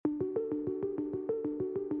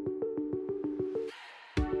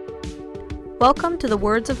Welcome to the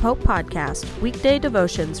Words of Hope podcast, weekday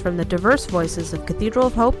devotions from the diverse voices of Cathedral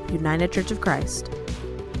of Hope, United Church of Christ.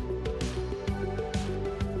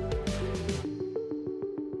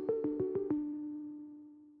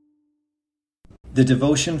 The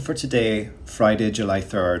devotion for today, Friday, July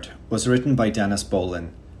 3rd, was written by Dennis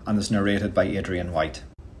Bolin and is narrated by Adrian White.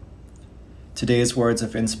 Today's words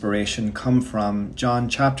of inspiration come from John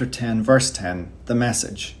chapter 10, verse 10, the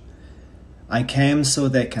message. I came so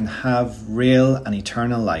they can have real and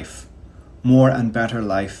eternal life, more and better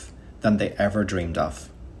life than they ever dreamed of.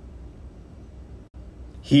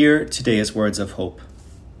 Hear today's words of hope.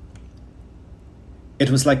 It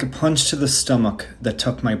was like a punch to the stomach that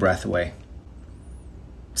took my breath away.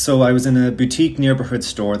 So I was in a boutique neighbourhood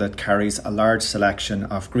store that carries a large selection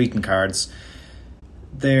of greeting cards.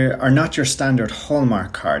 They are not your standard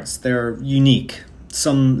Hallmark cards. They're unique,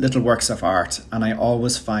 some little works of art, and I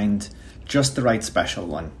always find just the right special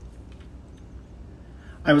one.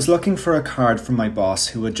 I was looking for a card from my boss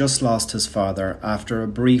who had just lost his father after a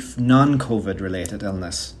brief non-COVID related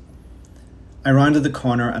illness. I rounded the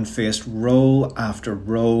corner and faced row after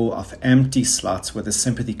row of empty slots where the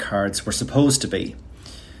sympathy cards were supposed to be.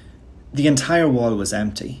 The entire wall was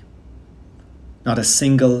empty. Not a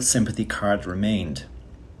single sympathy card remained.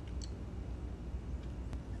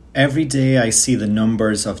 Every day I see the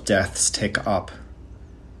numbers of deaths tick up.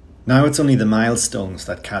 Now it's only the milestones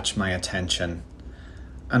that catch my attention.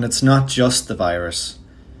 And it's not just the virus.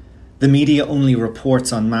 The media only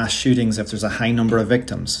reports on mass shootings if there's a high number of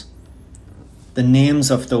victims. The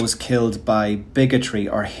names of those killed by bigotry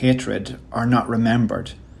or hatred are not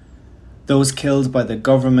remembered. Those killed by the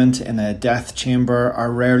government in a death chamber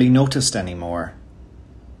are rarely noticed anymore.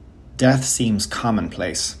 Death seems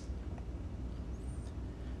commonplace.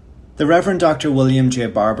 The Reverend Dr. William J.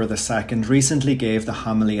 Barber II recently gave the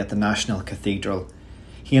homily at the National Cathedral.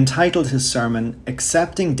 He entitled his sermon,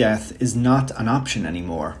 Accepting Death is Not an Option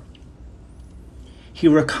Anymore. He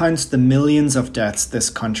recounts the millions of deaths this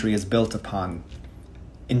country is built upon.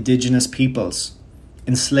 Indigenous peoples,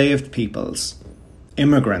 enslaved peoples,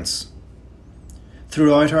 immigrants.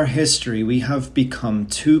 Throughout our history, we have become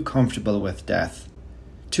too comfortable with death,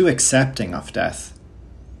 too accepting of death.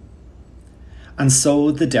 And so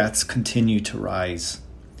the deaths continue to rise.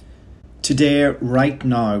 Today, right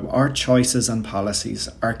now, our choices and policies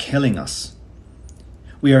are killing us.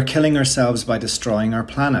 We are killing ourselves by destroying our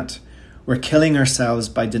planet. We're killing ourselves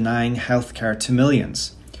by denying healthcare to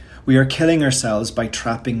millions. We are killing ourselves by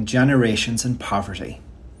trapping generations in poverty.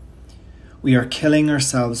 We are killing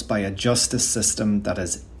ourselves by a justice system that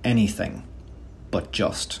is anything but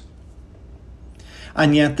just.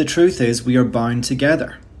 And yet the truth is we are bound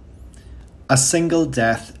together. A single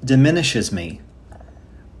death diminishes me.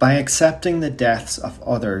 By accepting the deaths of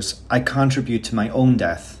others, I contribute to my own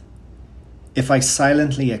death. If I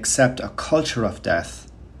silently accept a culture of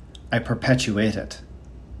death, I perpetuate it.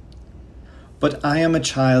 But I am a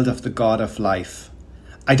child of the God of life.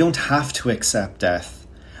 I don't have to accept death.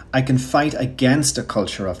 I can fight against a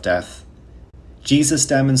culture of death. Jesus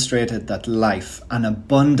demonstrated that life, an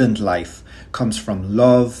abundant life, comes from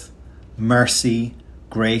love, mercy,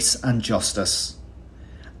 grace and justice.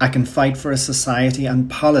 I can fight for a society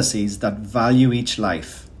and policies that value each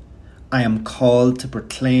life. I am called to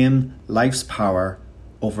proclaim life's power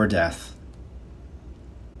over death.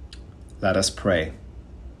 Let us pray.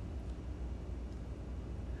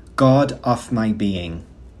 God of my being,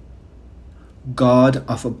 God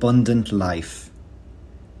of abundant life,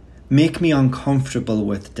 make me uncomfortable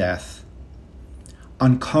with death,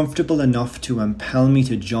 uncomfortable enough to impel me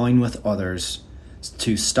to join with others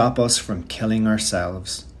to stop us from killing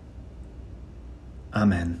ourselves.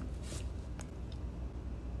 Amen.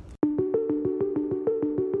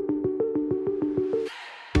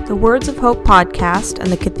 The Words of Hope podcast and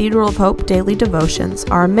the Cathedral of Hope daily devotions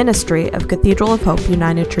are a ministry of Cathedral of Hope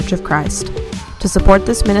United Church of Christ. To support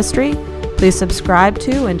this ministry, please subscribe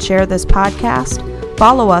to and share this podcast,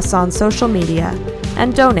 follow us on social media,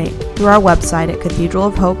 and donate through our website at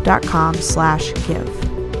cathedralofhope.com/give.